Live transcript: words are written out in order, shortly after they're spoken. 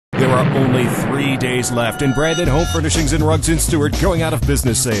are only 3 days left in Brandon Home Furnishings and Rugs in Stuart going out of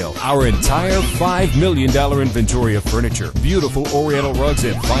business sale. Our entire $5 million inventory of furniture, beautiful Oriental rugs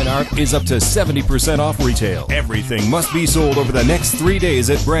and fine art is up to 70% off retail. Everything must be sold over the next 3 days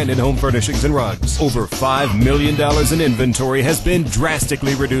at Brandon Home Furnishings and Rugs. Over $5 million in inventory has been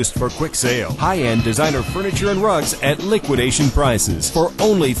drastically reduced for quick sale. High-end designer furniture and rugs at liquidation prices for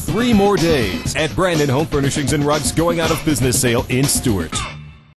only 3 more days at Brandon Home Furnishings and Rugs going out of business sale in Stuart.